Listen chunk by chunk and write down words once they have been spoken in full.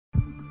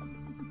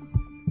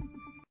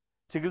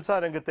ചികിത്സാ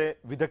രംഗത്തെ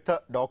വിദഗ്ധ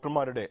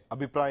ഡോക്ടർമാരുടെ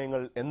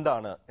അഭിപ്രായങ്ങൾ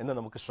എന്താണ് എന്ന്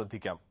നമുക്ക്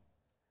ശ്രദ്ധിക്കാം.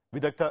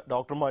 വിദഗ്ധ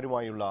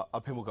ഡോക്ടർമാരുമായുള്ള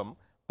അഭിമുഖം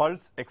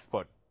പൾസ്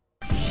എക്സ്പെർട്ട്.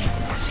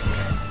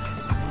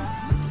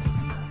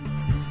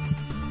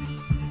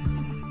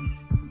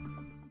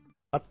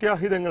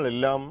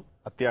 അത്യാഹിതങ്ങളെല്ലാം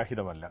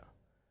അത്യാഹിതമല്ല.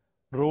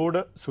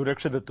 റോഡ്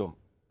സുരക്ഷിതത്വം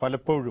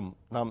പലപ്പോഴും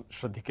നാം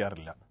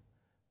ശ്രദ്ധിക്കാറില്ല.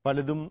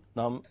 പലതും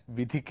നാം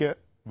വിധിക്ക്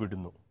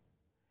വിടുന്നു.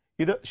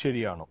 ഇത്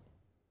ശരിയാണോ?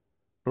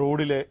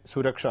 റോഡിലെ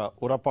സുരക്ഷ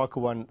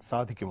ഉറപ്പാക്കുവാൻ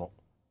സാധിക്കുമോ?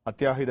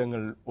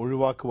 അത്യാഹിതങ്ങൾ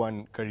ഒഴിവാക്കുവാൻ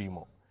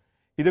കഴിയുമോ?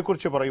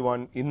 ഇതേക്കുറിച്ച് പറയുവാൻ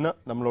ഇന്ന്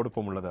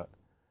നമ്മളോടൊപ്പമുള്ളത്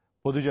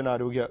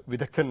പൊതുജനാരോഗ്യ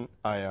വിദഗ്ധൻ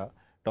ആയ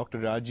ഡോക്ടർ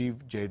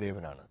രാജീവ്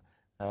ജയദേവനാണ്.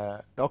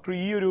 ഡോക്ടർ,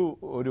 ഈ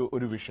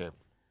ഒരു വിഷയം,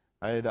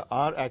 അതായത്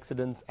ആർ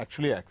ആക്സിഡൻസ്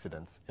ആക്ച്വലി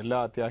ആക്സിഡൻസ്, എല്ലാ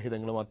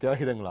അത്യാഹിതങ്ങളും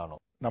അത്യാഹിതങ്ങളാണോ?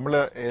 നമ്മൾ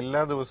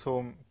എല്ലാ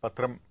ദിവസവും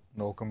പത്രം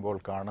നോക്കുമ്പോൾ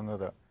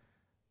കാണുന്നത്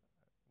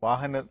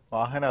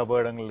വാഹന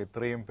അപകടങ്ങളിൽ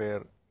ഇത്രയും പേർ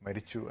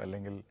മരിച്ചു,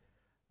 അല്ലെങ്കിൽ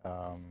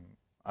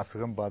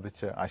അസുഖം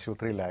ബാധിച്ച്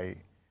ആശുപത്രിയിലായി,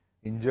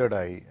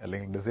 ഇഞ്ചേർഡായി,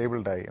 അല്ലെങ്കിൽ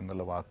ഡിസേബിൾഡായി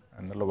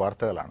എന്നുള്ള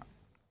വാർത്തകളാണ്.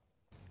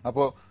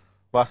 അപ്പോൾ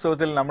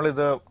വാസ്തവത്തിൽ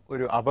നമ്മളിത്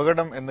ഒരു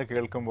അപകടം എന്ന്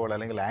കേൾക്കുമ്പോൾ,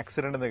 അല്ലെങ്കിൽ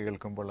ആക്സിഡന്റ് എന്ന്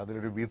കേൾക്കുമ്പോൾ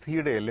അതിലൊരു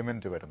വിധിയുടെ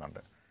എലിമെന്റ്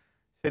വരുന്നുണ്ട്.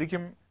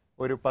 ശരിക്കും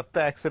ഒരു 10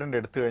 ആക്സിഡന്റ്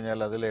എടുത്തു കഴിഞ്ഞാൽ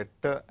അതിൽ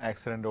 8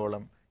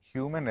 ആക്സിഡന്റോളം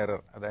ഹ്യൂമൻ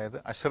എറർ, അതായത്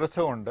അശ്രദ്ധ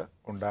കൊണ്ട്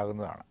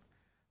ഉണ്ടാകുന്നതാണ്.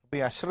 അപ്പോൾ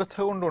ഈ അശ്രദ്ധ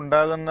കൊണ്ട്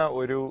ഉണ്ടാകുന്ന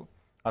ഒരു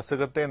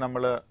അസുഖത്തെ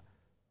നമ്മൾ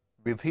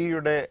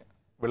വിധിയുടെ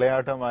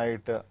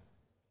വിളയാട്ടമായിട്ട്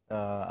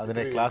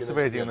അതിനെ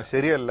ക്ലാസിഫൈ ചെയ്യുന്നത്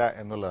ശരിയല്ല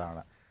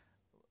എന്നുള്ളതാണ്.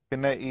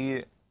 പിന്നെ ഈ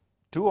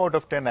 2 out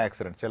of 10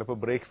 ആക്സിഡന്റ് ചിലപ്പോൾ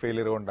ബ്രേക്ക്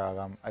ഫെയിലിയർ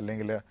കൊണ്ടാകാം,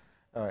 അല്ലെങ്കിൽ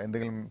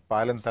എന്തെങ്കിലും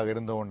പാലം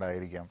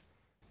തകരുന്നതുകൊണ്ടായിരിക്കാം,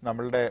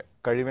 നമ്മളുടെ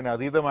കഴിവിന്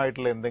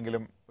അതീതമായിട്ടുള്ള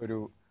എന്തെങ്കിലും ഒരു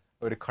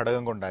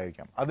ഘടകം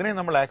കൊണ്ടായിരിക്കാം. അതിനെ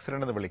നമ്മൾ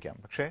ആക്സിഡന്റ് എന്ന് വിളിക്കാം.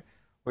 പക്ഷേ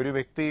ഒരു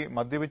വ്യക്തി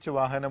മദ്യപിച്ച്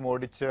വാഹനം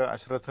ഓടിച്ച്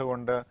അശ്രദ്ധ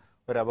കൊണ്ട്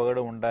ഒരു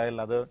അപകടം ഉണ്ടായാൽ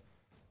അത്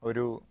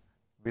ഒരു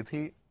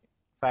വിധി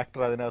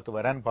ഫാക്ടർ അതിനകത്ത്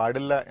വരാൻ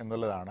പാടില്ല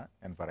എന്നുള്ളതാണ്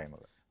ഞാൻ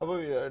പറയുന്നത്. അപ്പോൾ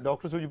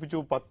ഡോക്ടർ സൂചിപ്പിച്ചു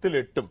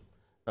 10-8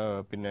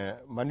 പിന്നെ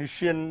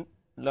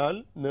മനുഷ്യനാൽ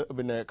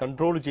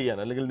കൺട്രോൾ ചെയ്യാൻ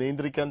അല്ലെങ്കിൽ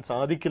നിയന്ത്രിക്കാൻ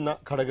സാധിക്കുന്ന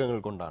ഘടകങ്ങൾ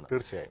കൊണ്ടാണ്.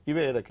 തീർച്ചയായും. ഇവ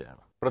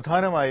ഏതൊക്കെയാണ്?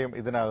 പ്രധാനമായും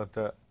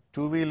ഇതിനകത്ത്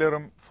 2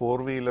 വീലറും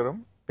 4 വീലറും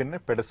പിന്നെ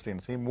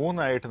പെഡസ്ട്രിയൻസ്, ഈ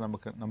 3ആയിട്ട്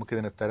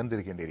നമുക്കിതിനെ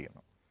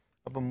തരംതിരിക്കേണ്ടിയിരിക്കുന്നു.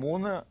 അപ്പം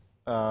 3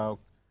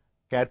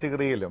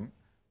 കാറ്റഗറിയിലും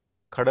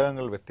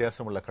ഘടകങ്ങൾ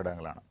വ്യത്യാസമുള്ള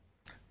ഘടകങ്ങളാണ്.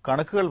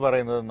 കണക്കുകൾ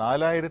പറയുന്നത്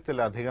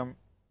 4000-ലധികം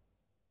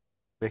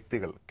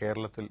വ്യക്തികൾ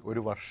കേരളത്തിൽ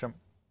ഒരു വർഷം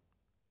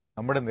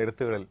നമ്മുടെ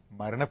നിരത്തുകളിൽ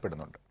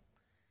മരണപ്പെടുന്നുണ്ട്.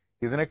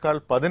 ഇതിനേക്കാൾ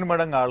 10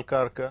 മടങ്ങ്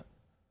ആൾക്കാർക്ക്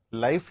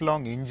ലൈഫ്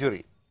ലോങ്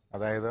ഇഞ്ചുറി,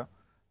 അതായത്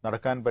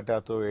നടക്കാൻ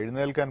പറ്റാത്തതോ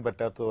എഴുന്നേൽക്കാൻ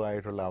പറ്റാത്തതോ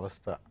ആയിട്ടുള്ള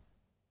അവസ്ഥ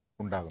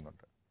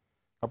ഉണ്ടാകുന്നുണ്ട്.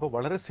 അപ്പോൾ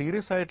വളരെ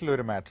സീരിയസ് ആയിട്ടുള്ള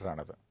ഒരു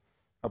മാറ്ററാണിത്.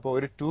 അപ്പോൾ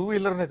ഒരു 2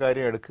 വീലറിന്റെ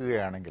കാര്യം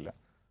എടുക്കുകയാണെങ്കിൽ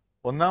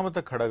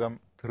ഒന്നാമത്തെ ഘടകം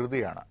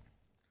ധൃതിയാണ്.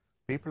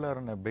 People are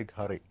in A big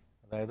hurry.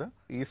 അതായത്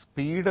ഈ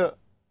സ്പീഡ്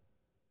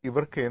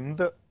ഇവർക്ക്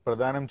എന്ത്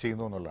പ്രദാനം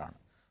ചെയ്യുന്നു എന്നുള്ളതാണ്.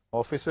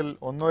 ഓഫീസിൽ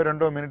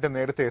 1-2 മിനിറ്റ്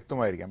നേരത്തെ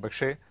എത്തുമായിരിക്കാം,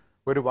 പക്ഷേ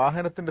ഒരു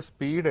വാഹനത്തിന്റെ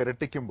സ്പീഡ്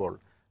ഇരട്ടിക്കുമ്പോൾ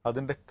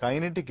അതിന്റെ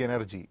kinetic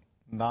energy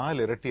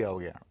 4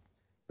 ഇരട്ടിയാവുകയാണ്.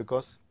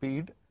 Because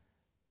speed,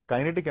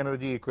 kinetic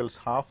energy equals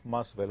half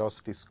mass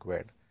velocity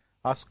squared.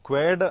 ആ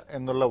സ്ക്വയർഡ്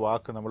എന്നുള്ള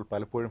വാക്ക് നമ്മൾ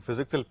പലപ്പോഴും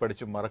ഫിസിക്സിൽ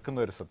പഠിച്ച് മറക്കുന്ന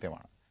ഒരു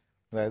സത്യമാണ്.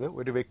 അതായത്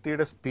ഒരു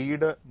വ്യക്തിയുടെ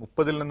സ്പീഡ്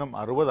 30-ൽ നിന്നും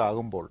 60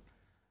 ആകുമ്പോൾ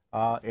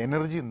ആ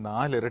എനർജി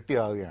 4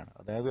 ഇരട്ടിയാവുകയാണ്.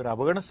 അതായത് ഒരു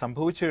അപകടം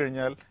സംഭവിച്ചു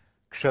കഴിഞ്ഞാൽ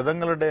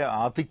ക്ഷതങ്ങളുടെ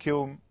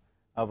ആധിക്യവും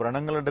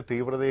വ്രണങ്ങളുടെ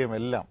തീവ്രതയും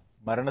എല്ലാം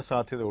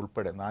മരണസാധ്യത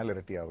ഉൾപ്പെടെ 4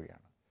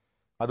 ഇരട്ടിയാവുകയാണ്.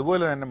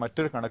 അതുപോലെ തന്നെ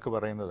മറ്റൊരു കണക്ക്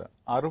പറയുന്നത്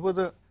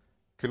 60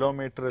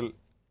 കിലോമീറ്ററിൽ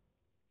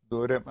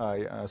ദൂരം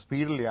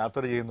സ്പീഡിൽ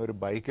യാത്ര ചെയ്യുന്ന ഒരു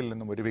ബൈക്കിൽ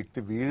നിന്നും ഒരു വ്യക്തി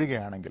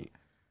വീഴുകയാണെങ്കിൽ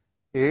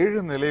 7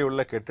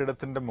 നിലയുള്ള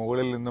കെട്ടിടത്തിന്റെ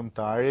മുകളിൽ നിന്നും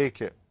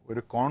താഴേക്ക്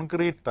ഒരു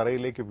കോൺക്രീറ്റ്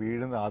തറയിലേക്ക്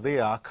വീഴുന്ന അതേ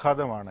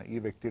ആഘാതമാണ് ഈ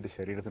വ്യക്തിയുടെ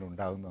ശരീരത്തിന്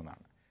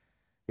ഉണ്ടാകുന്നതെന്നാണ്.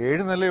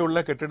 7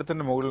 നിലയുള്ള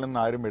കെട്ടിടത്തിന്റെ മുകളിൽ നിന്ന്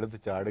ആരും എടുത്ത്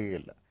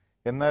ചാടുകയില്ല.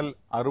 എന്നാൽ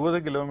 60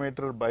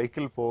 കിലോമീറ്റർ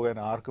ബൈക്കിൽ പോകാൻ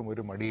ആർക്കും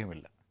ഒരു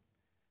മടിയുമില്ല.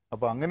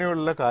 അപ്പോൾ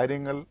അങ്ങനെയുള്ള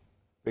കാര്യങ്ങൾ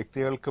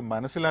വ്യക്തികൾക്ക്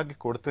മനസ്സിലാക്കി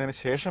കൊടുത്തതിന്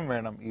ശേഷം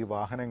വേണം ഈ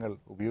വാഹനങ്ങൾ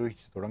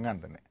ഉപയോഗിച്ച് തുടങ്ങാൻ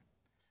തന്നെ.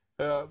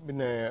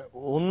 പിന്നെ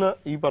ഒന്ന്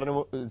ഈ പറഞ്ഞ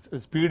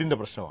സ്പീഡിന്റെ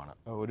പ്രശ്നമാണ്.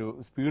 ഒരു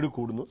സ്പീഡ്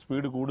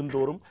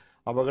കൂടുന്തോറും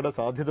അപകട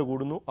സാധ്യത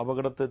കൂടുന്നു,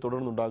 അപകടത്തെ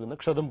തുടർന്നുണ്ടാകുന്ന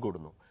ക്ഷതം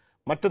കൂടുന്നു.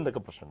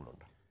 മറ്റെന്തൊക്കെ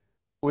പ്രശ്നങ്ങളുണ്ട്?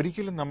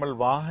 ഒരിക്കലും നമ്മൾ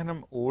വാഹനം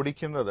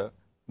ഓടിക്കുന്നത്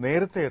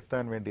നേരത്തെ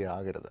എത്താൻ വേണ്ടി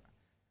ആകരുത്.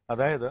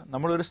 അതായത്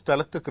നമ്മളൊരു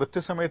സ്ഥലത്ത്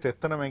കൃത്യസമയത്ത്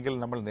എത്തണമെങ്കിൽ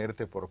നമ്മൾ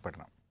നേരത്തെ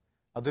പുറപ്പെടണം.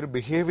 അതൊരു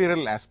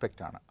ബിഹേവിയറൽ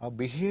ആസ്പെക്റ്റ് ആണ്. ആ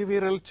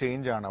ബിഹേവിയറൽ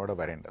ചേഞ്ച് ആണ് അവിടെ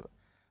വരേണ്ടത്.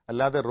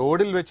 അല്ലാതെ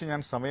റോഡിൽ വെച്ച്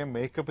ഞാൻ സമയം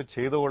മേക്കപ്പ്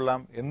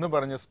ചെയ്തുകൊള്ളാം എന്ന്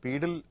പറഞ്ഞ്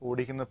സ്പീഡിൽ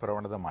ഓടിക്കുന്ന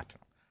പ്രവണത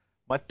മാറ്റണം.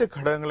 മറ്റ്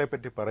ഘടകങ്ങളെ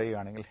പറ്റി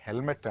പറയുകയാണെങ്കിൽ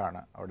ഹെൽമെറ്റാണ്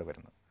അവിടെ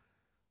വരുന്നത്.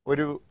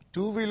 ഒരു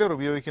 2 വീലർ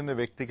ഉപയോഗിക്കുന്ന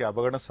വ്യക്തിക്ക്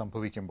അപകടം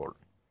സംഭവിക്കുമ്പോൾ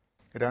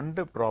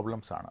 2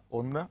 പ്രോബ്ലംസ് ആണ്.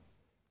 ഒന്ന്,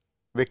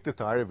 വ്യക്തി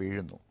താഴെ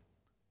വീഴുന്നു.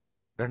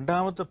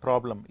 രണ്ടാമത്തെ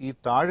പ്രോബ്ലം, ഈ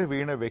താഴെ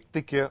വീണ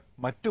വ്യക്തിക്ക്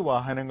മറ്റു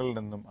വാഹനങ്ങളിൽ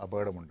നിന്നും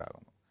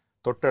അപകടമുണ്ടാകുന്നു.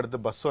 തൊട്ടടുത്ത്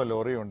ബസ്സോ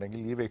ലോറിയോ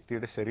ഉണ്ടെങ്കിൽ ഈ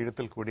വ്യക്തിയുടെ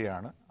ശരീരത്തിൽ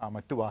കൂടിയാണ് ആ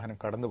മറ്റു വാഹനം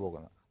കടന്നു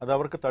പോകുന്നത്. അത്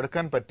അവർക്ക്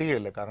തടുക്കാൻ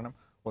പറ്റുകയില്ല, കാരണം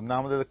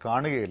ഒന്നാമത്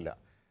കാണുകയില്ല.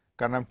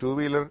 കാരണം 2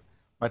 വീലർ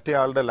മറ്റേ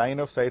ആളുടെ ലൈൻ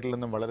ഓഫ് സൈറ്റിൽ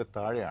നിന്നും വളരെ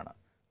താഴെയാണ്.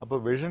 അപ്പോൾ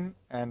വിഷൻ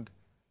ആൻഡ്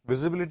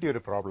വിസിബിലിറ്റി ഒരു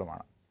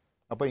പ്രോബ്ലമാണ്.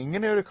 അപ്പോൾ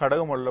ഇങ്ങനെ ഒരു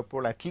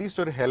ഘടകമുള്ളപ്പോൾ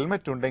അറ്റ്ലീസ്റ്റ് ഒരു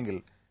ഹെൽമെറ്റ് ഉണ്ടെങ്കിൽ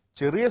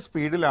ചെറിയ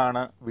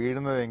സ്പീഡിലാണ്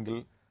വീഴുന്നതെങ്കിൽ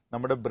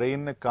നമ്മുടെ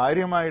ബ്രെയിനിന്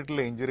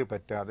കാര്യമായിട്ടുള്ള ഇഞ്ചുറി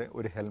പറ്റാതെ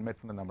ഒരു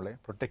ഹെൽമെറ്റിന് നമ്മളെ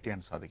പ്രൊട്ടക്ട്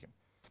ചെയ്യാൻ സാധിക്കും.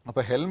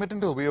 അപ്പോൾ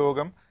ഹെൽമെറ്റിന്റെ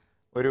ഉപയോഗം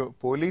ഒരു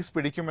പോലീസ്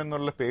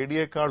പിടിക്കുമെന്നുള്ള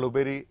പേടിയേക്കാൾ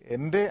ഉപരി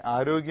എൻ്റെ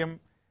ആരോഗ്യം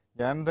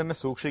ഞാൻ തന്നെ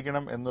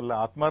സൂക്ഷിക്കണം എന്നുള്ള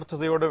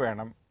ആത്മാർത്ഥതയോടെ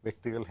വേണം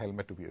വ്യക്തികൾ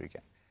ഹെൽമെറ്റ്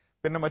ഉപയോഗിക്കാൻ.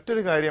 പിന്നെ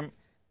മറ്റൊരു കാര്യം,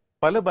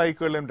 പല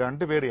ബൈക്കുകളിലും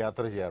 2 പേർ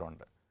യാത്ര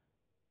ചെയ്യാറുണ്ട്.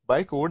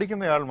 ബൈക്ക്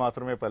ഓടിക്കുന്നയാൾ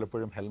മാത്രമേ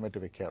പലപ്പോഴും ഹെൽമെറ്റ്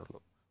വെക്കാറുള്ളൂ.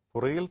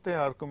 പുറകിലത്തെ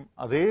ആർക്കും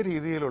അതേ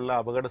രീതിയിലുള്ള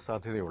അപകട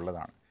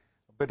സാധ്യതയുള്ളതാണ്.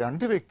 അപ്പോൾ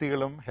 2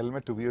 വ്യക്തികളും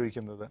ഹെൽമെറ്റ്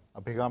ഉപയോഗിക്കുന്നത്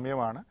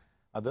അഭികാമ്യമാണ്.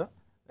 അത്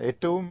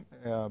ഏറ്റവും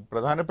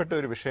പ്രധാനപ്പെട്ട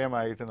ഒരു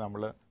വിഷയമായിട്ട്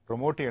നമ്മൾ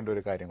പ്രൊമോട്ട് ചെയ്യേണ്ട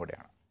ഒരു കാര്യം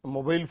കൂടിയാണ്.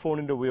 മൊബൈൽ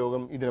ഫോണിന്റെ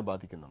ഉപയോഗം ഇതിനെ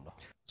ബാധിക്കുന്നുണ്ടോ?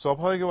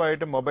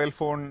 സ്വാഭാവികമായിട്ടും മൊബൈൽ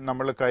ഫോൺ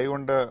നമ്മൾ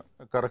കൈകൊണ്ട്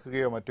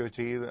കറക്കുകയോ മറ്റോ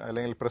ചെയ്ത്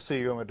അല്ലെങ്കിൽ പ്രസ്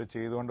ചെയ്യുകയോ മറ്റോ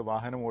ചെയ്തുകൊണ്ട്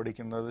വാഹനം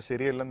ഓടിക്കുന്നത്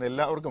ശരിയല്ലെന്ന്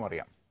എല്ലാവർക്കും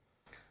അറിയാം.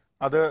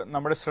 അത്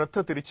നമ്മുടെ ശ്രദ്ധ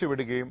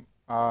തിരിച്ചുവിടുകയും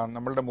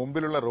നമ്മളുടെ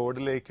മുമ്പിലുള്ള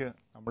റോഡിലേക്ക്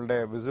നമ്മളുടെ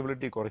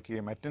വിസിബിലിറ്റി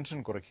കുറയ്ക്കുകയും അറ്റൻഷൻ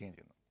കുറയ്ക്കുകയും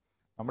ചെയ്യുന്നു.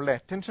 നമ്മളുടെ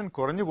അറ്റൻഷൻ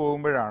കുറഞ്ഞു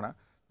പോകുമ്പോഴാണ്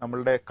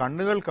നമ്മളുടെ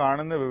കണ്ണുകൾ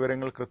കാണുന്ന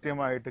വിവരങ്ങൾ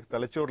കൃത്യമായിട്ട്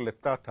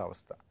തലച്ചോറിലെത്താത്ത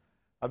അവസ്ഥ.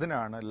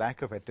 അതിനാണ്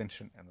ലാക്ക് ഓഫ്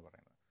അറ്റൻഷൻ എന്ന് പറയുന്നത്.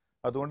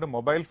 അതുകൊണ്ട്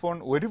മൊബൈൽ ഫോൺ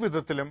ഒരു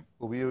വിധത്തിലും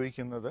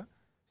ഉപയോഗിക്കുന്നത്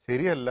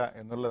ശരിയല്ല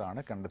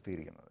എന്നുള്ളതാണ്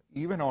കണ്ടെത്തിയിരിക്കുന്നത്.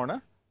 Even on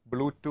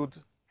Bluetooth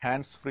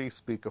hands free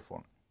speaker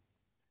phone.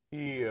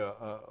 ഈ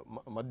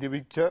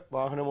മദ്യപിച്ച്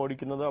വാഹനം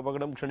ഓടിക്കുന്നത്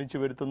അപകടം ക്ഷണിച്ചു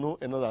വരുത്തുന്നു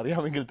എന്നത്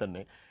അറിയാമെങ്കിൽ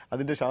തന്നെ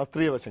അതിന്റെ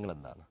ശാസ്ത്രീയ വശങ്ങൾ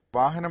എന്താണ്?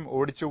 വാഹനം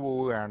ഓടിച്ചു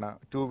പോവുകയാണ്,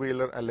 2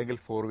 വീലർ അല്ലെങ്കിൽ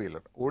 4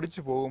 വീലർ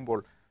ഓടിച്ചു പോകുമ്പോൾ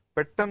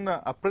പെട്ടെന്ന്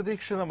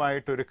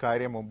അപ്രതീക്ഷിതമായിട്ടൊരു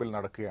കാര്യം മുമ്പിൽ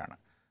നടക്കുകയാണ്.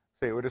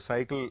 ഒരു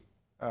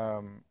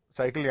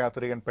സൈക്കിൾ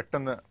യാത്രികൻ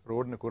പെട്ടെന്ന്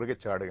റോഡിന് കുറുകെ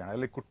ചാടുകയാണ്,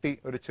 അല്ലെങ്കിൽ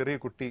ഒരു ചെറിയ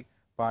കുട്ടി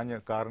പാഞ്ഞ്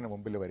കാറിന്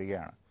മുമ്പിൽ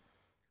വരികയാണ്.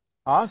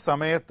 ആ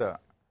സമയത്ത്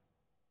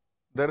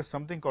there is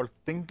something called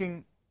thinking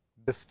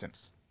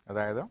distance.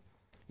 അതായത്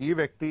ഈ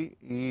വ്യക്തി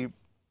ഈ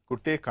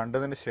കുട്ടിയെ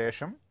കണ്ടതിന്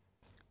ശേഷം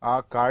ആ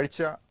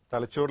കാഴ്ച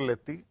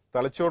തലച്ചോറിലെത്തി,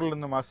 തലച്ചോറിൽ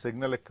നിന്നും ആ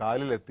സിഗ്നൽ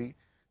കാലിലെത്തി,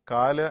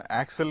 കാല്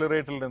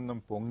ആക്സലറേറ്ററിൽ നിന്നും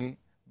പൊങ്ങി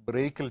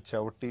ബ്രേക്കിൽ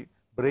ചവിട്ടി,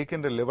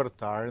 ബ്രേക്കിന്റെ ലിവർ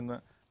താഴ്ന്ന്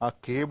ആ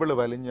കേബിള്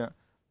വലിഞ്ഞ്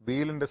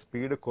വീലിന്റെ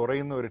സ്പീഡ്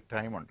കുറയുന്ന ഒരു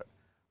ടൈമുണ്ട്.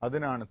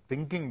 അതിനാണ്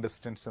തിങ്കിങ്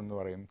ഡിസ്റ്റൻസ് എന്ന്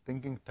പറയും,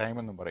 തിങ്കിങ് ടൈം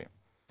എന്ന് പറയും.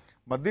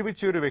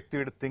 മദ്യപിച്ച ഒരു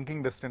വ്യക്തിയുടെ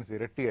thinking distance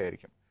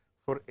ഇരട്ടിയായിരിക്കും.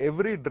 For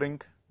every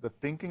drink the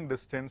thinking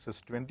distance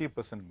is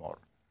 20% more.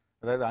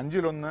 അതായത്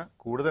 5-1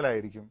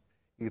 കൂടുതലായിരിക്കും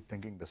ഈ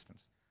തിങ്കിങ്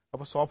ഡിസ്റ്റൻസ്.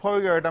 അപ്പോൾ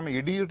സ്വാഭാവികമായിട്ടും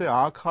ഇടിയുടെ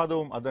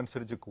ആഘാതവും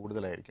അതനുസരിച്ച്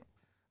കൂടുതലായിരിക്കും.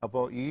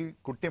 അപ്പോൾ ഈ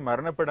കുട്ടി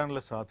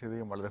മരണപ്പെടാനുള്ള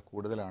സാധ്യതയും വളരെ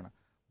കൂടുതലാണ്.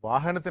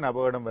 വാഹനത്തിന്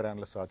അപകടം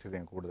വരാനുള്ള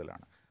സാധ്യതയും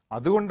കൂടുതലാണ്.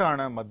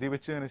 അതുകൊണ്ടാണ്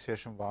മദ്യപിച്ചതിന്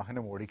ശേഷം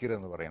വാഹനം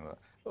ഓടിക്കരുതെന്ന് പറയുന്നത്.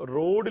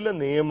 റോഡിലെ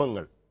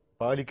നിയമങ്ങൾ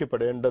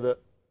പാലിക്കപ്പെടേണ്ടത്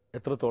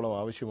എത്രത്തോളം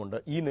ആവശ്യമുണ്ട്?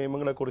 ഈ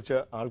നിയമങ്ങളെക്കുറിച്ച്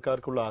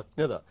ആൾക്കാർക്കുള്ള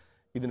അജ്ഞത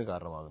ഇതിന്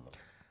കാരണമാകുന്നു.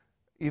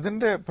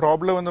 ഇതിന്റെ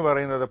പ്രോബ്ലം എന്ന്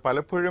പറയുന്നത്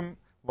പലപ്പോഴും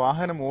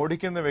വാഹനം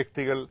ഓടിക്കുന്ന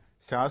വ്യക്തികൾ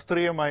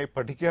ശാസ്ത്രീയമായി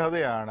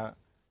പഠിക്കാതെയാണ്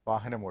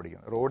വാഹനം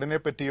ഓടിക്കുന്നത്. റോഡിനെ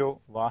പറ്റിയോ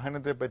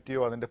വാഹനത്തെ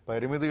പറ്റിയോ അതിന്റെ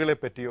പരിമിതികളെ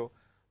പറ്റിയോ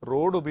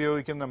റോഡ്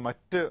ഉപയോഗിക്കുന്ന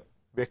മറ്റ്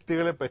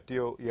വ്യക്തികളെ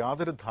പറ്റിയോ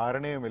യാതൊരു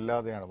ധാരണയും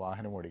ഇല്ലാതെയാണ്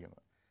വാഹനം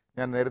ഓടിക്കുന്നത്.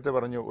 ഞാൻ നേരത്തെ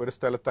പറഞ്ഞു, ഒരു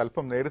സ്ഥലത്ത്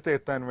അല്പം നേരത്തെ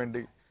എത്താൻ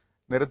വേണ്ടി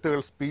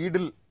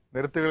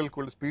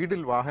നിരത്തുകൾക്കുള്ള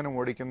സ്പീഡിൽ വാഹനം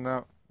ഓടിക്കുന്ന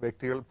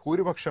വ്യക്തികൾ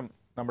ഭൂരിപക്ഷം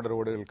നമ്മുടെ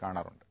റോഡുകളിൽ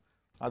കാണാറുണ്ട്.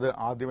 അത്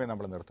ആദ്യമേ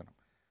നമ്മൾ നിർത്തണം.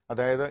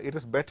 അതായത് it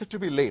is better to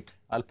be late.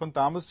 അല്പം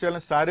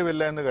താമസിച്ചാലും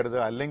സാരമില്ല എന്ന്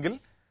കരുതുക, അല്ലെങ്കിൽ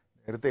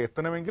നേരത്തെ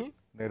എത്തണമെങ്കിൽ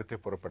നേരത്തെ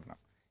പുറപ്പെടണം.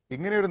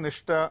 ഇങ്ങനെയൊരു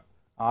നിഷ്ഠ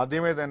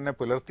ആദ്യമേ തന്നെ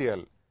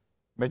പുലർത്തിയാൽ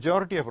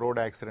majority off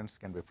road accidents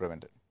can be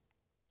prevented.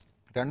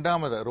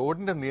 രണ്ടാമത്,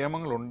 റോഡിന്റെ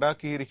നിയമങ്ങൾ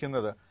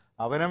ഉണ്ടാക്കിയിരിക്കുന്നത്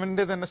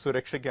അവനവന്റെ തന്നെ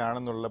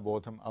സുരക്ഷയ്ക്കാണെന്നുള്ള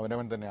ബോധം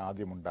അവനവൻ തന്നെ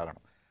ആദ്യം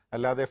ഉണ്ടാകണം.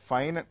 അല്ലാതെ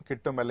ഫൈൻ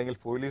കിട്ടും അല്ലെങ്കിൽ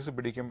പോലീസ്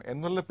പിടിക്കും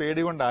എന്നുള്ള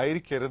പേടി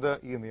കൊണ്ടായിരിക്കരുത്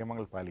ഈ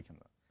നിയമങ്ങൾ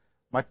പാലിക്കുന്നത്.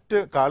 മറ്റ്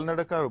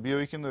കാൽനടക്കാർ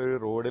ഉപയോഗിക്കുന്ന ഒരു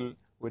റോഡിൽ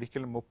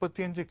ഒരിക്കലും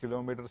 35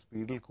 കിലോമീറ്റർ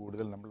സ്പീഡിൽ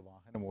കൂടുതൽ നമ്മൾ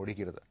വാഹനം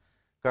ഓടിക്കരുത്.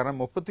 കാരണം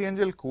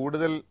 35-ൽ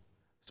കൂടുതൽ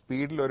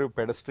സ്പീഡിൽ ഒരു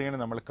പെഡസ്ട്രിയനെ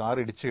നമ്മൾ കാർ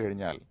ഇടിച്ചു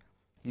കഴിഞ്ഞാൽ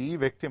ഈ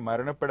വ്യക്തി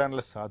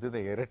മരണപ്പെടാനുള്ള സാധ്യത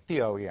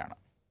ഇരട്ടിയാവുകയാണ്.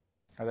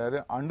 അതായത്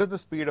അണ്ടർ ദ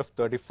സ്പീഡ് ഓഫ്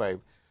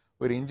 35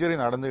 ഒരു ഇഞ്ചുറി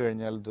നടന്നു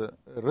കഴിഞ്ഞാൽ the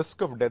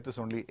risk of death is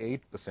only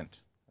 8%,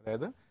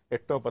 അതായത്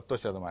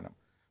 8-10%.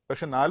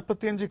 പക്ഷെ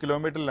 45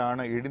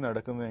 കിലോമീറ്ററിലാണ് ഇടി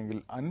നടക്കുന്നതെങ്കിൽ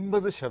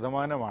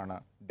 50%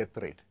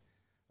 ഡെത്ത് റേറ്റ്.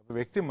 അപ്പോൾ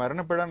വ്യക്തി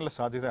മരണപ്പെടാനുള്ള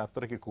സാധ്യത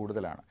അത്രയ്ക്ക്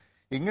കൂടുതലാണ്.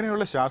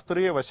 ഇങ്ങനെയുള്ള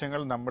ശാസ്ത്രീയ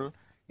വശങ്ങൾ നമ്മൾ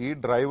ഈ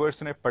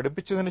ഡ്രൈവേഴ്സിനെ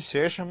പഠിപ്പിച്ചതിന്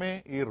ശേഷമേ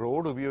ഈ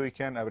റോഡ്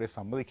ഉപയോഗിക്കാൻ അവരെ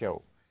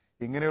സമ്മതിക്കാവൂ.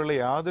 ഇങ്ങനെയുള്ള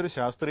യാതൊരു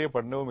ശാസ്ത്രീയ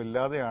പഠനവും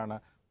ഇല്ലാതെയാണ്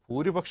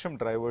ഭൂരിപക്ഷം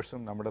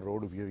ഡ്രൈവേഴ്സും നമ്മുടെ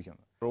റോഡ്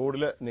ഉപയോഗിക്കുന്നത്.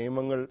 റോഡിലെ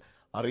നിയമങ്ങൾ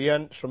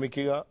അറിയാൻ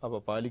ശ്രമിക്കുക, അവ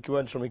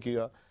പാലിക്കുവാൻ ശ്രമിക്കുക,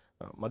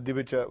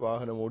 മദ്യപിച്ച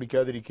വാഹനം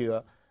ഓടിക്കാതിരിക്കുക,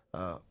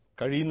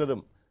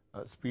 കഴിയുന്നതും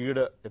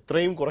സ്പീഡ്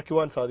എത്രയും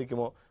കുറയ്ക്കുവാൻ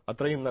സാധിക്കുമോ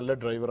അത്രയും നല്ല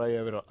ഡ്രൈവറായി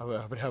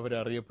അവരെ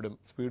അറിയപ്പെടും.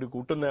 സ്പീഡ്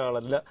കൂട്ടുന്ന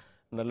ആളല്ല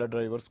നല്ല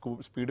ഡ്രൈവർ,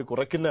 സ്പീഡ്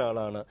കുറയ്ക്കുന്ന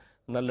ആളാണ്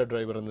നല്ല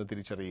ഡ്രൈവർ എന്ന്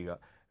തിരിച്ചറിയുക.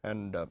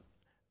 ആൻഡ്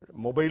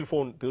മൊബൈൽ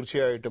ഫോൺ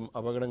തീർച്ചയായിട്ടും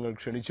അപകടങ്ങൾ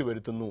ക്ഷണിച്ചു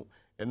വരുത്തുന്നു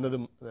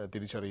എന്നതും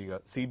തിരിച്ചറിയുക.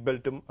 സീറ്റ്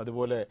ബെൽറ്റും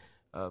അതുപോലെ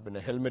പിന്നെ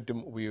ഹെൽമെറ്റും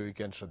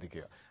ഉപയോഗിക്കാൻ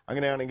ശ്രദ്ധിക്കുക.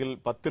 അങ്ങനെയാണെങ്കിൽ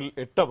 10-ൽ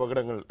 8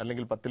 അപകടങ്ങൾ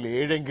അല്ലെങ്കിൽ 10-ൽ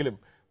 7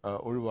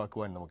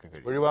 ഒഴിവാക്കുവാൻ നമുക്ക്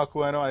കഴിയും.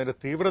 ഒഴിവാക്കുവാനോ അതിന്റെ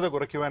തീവ്രത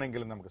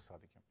കുറയ്ക്കുവാനെങ്കിലും നമുക്ക്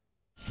സാധിക്കും.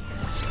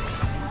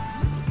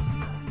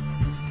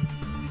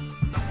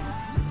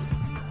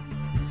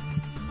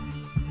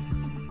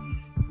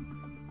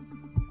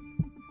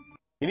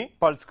 ഇനി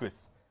പൾസ്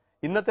ക്വിസ്.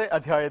 ഇന്നത്തെ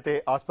അധ്യായത്തെ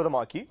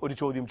ആസ്പദമാക്കി ഒരു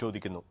ചോദ്യം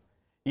ചോദിക്കുന്നു.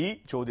 ഈ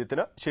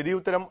ചോദ്യത്തിന്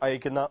ശരിയുത്തരം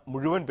അയക്കുന്ന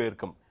മുഴുവൻ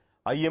പേർക്കും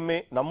IMA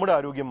നമ്മുടെ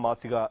ആരോഗ്യം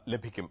മാസിക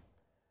ലഭിക്കും.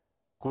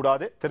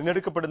 കൂടാതെ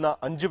തിരഞ്ഞെടുക്കപ്പെടുന്ന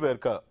 5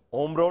 പേർക്ക്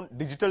ഓംബ്രോൺ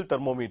ഡിജിറ്റൽ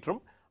തെർമോമീറ്ററും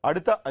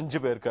അടുത്ത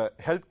 5 പേർക്ക്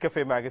ഹെൽത്ത്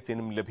കഫേ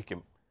മാഗസീനും ലഭിക്കും.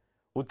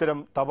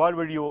 ഉത്തരം തപാൽ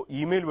വഴിയോ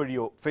ഇമെയിൽ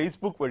വഴിയോ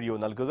ഫേസ്ബുക്ക് വഴിയോ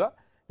നൽകുക.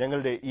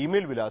 ഞങ്ങളുടെ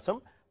ഇമെയിൽ വിലാസം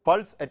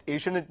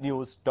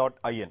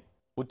pulse@asianetnews.in.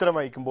 ഉത്തരം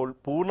അയക്കുമ്പോൾ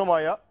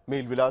പൂർണ്ണമായ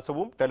മെയിൽ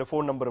വിലാസവും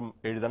ടെലിഫോൺ നമ്പറും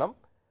എഴുതണം.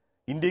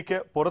 ഇന്ത്യക്ക്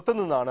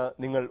പുറത്തുനിന്നാണ്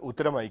നിങ്ങൾ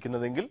ഉത്തരം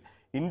അയക്കുന്നതെങ്കിൽ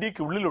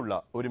ഇന്ത്യക്കുള്ളിലുള്ള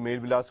ഒരു മെയിൽ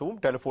വിലാസവും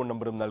ടെലിഫോൺ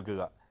നമ്പറും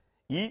നൽകുക.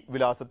 ഈ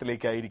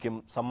വിലാസത്തിലേക്കായിരിക്കും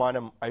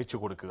സമ്മാനം അയച്ചു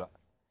കൊടുക്കുക.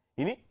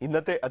 ഇനി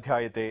ഇന്നത്തെ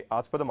അധ്യായത്തെ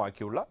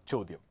ആസ്പദമാക്കിയുള്ള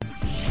ചോദ്യം.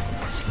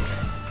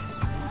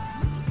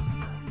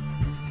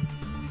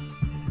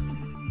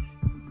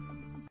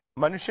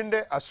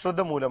 മനുഷ്യന്റെ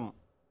അശ്രദ്ധ മൂലം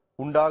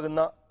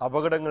ഉണ്ടാകുന്ന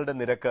അപകടങ്ങളുടെ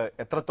നിരക്ക്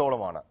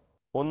എത്രത്തോളമാണ്?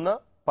 1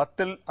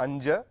 10ൽ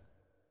 5,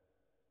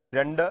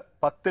 2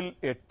 10ൽ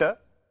 8,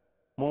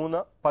 3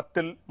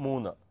 10ൽ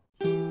 3.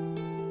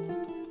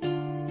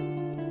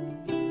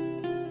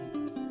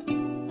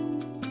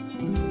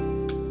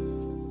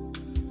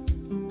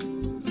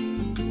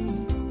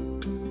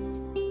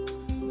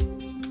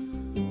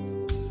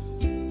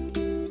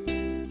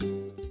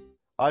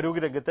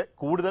 ആരോഗ്യരംഗത്തെ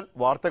കൂടുതൽ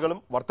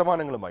വാർത്തകളും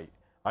വർത്തമാനങ്ങളുമായി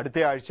അടുത്ത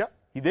ആഴ്ച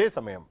ഇതേ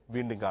സമയം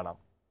വീണ്ടും കാണാം.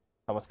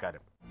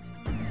 നമസ്കാരം.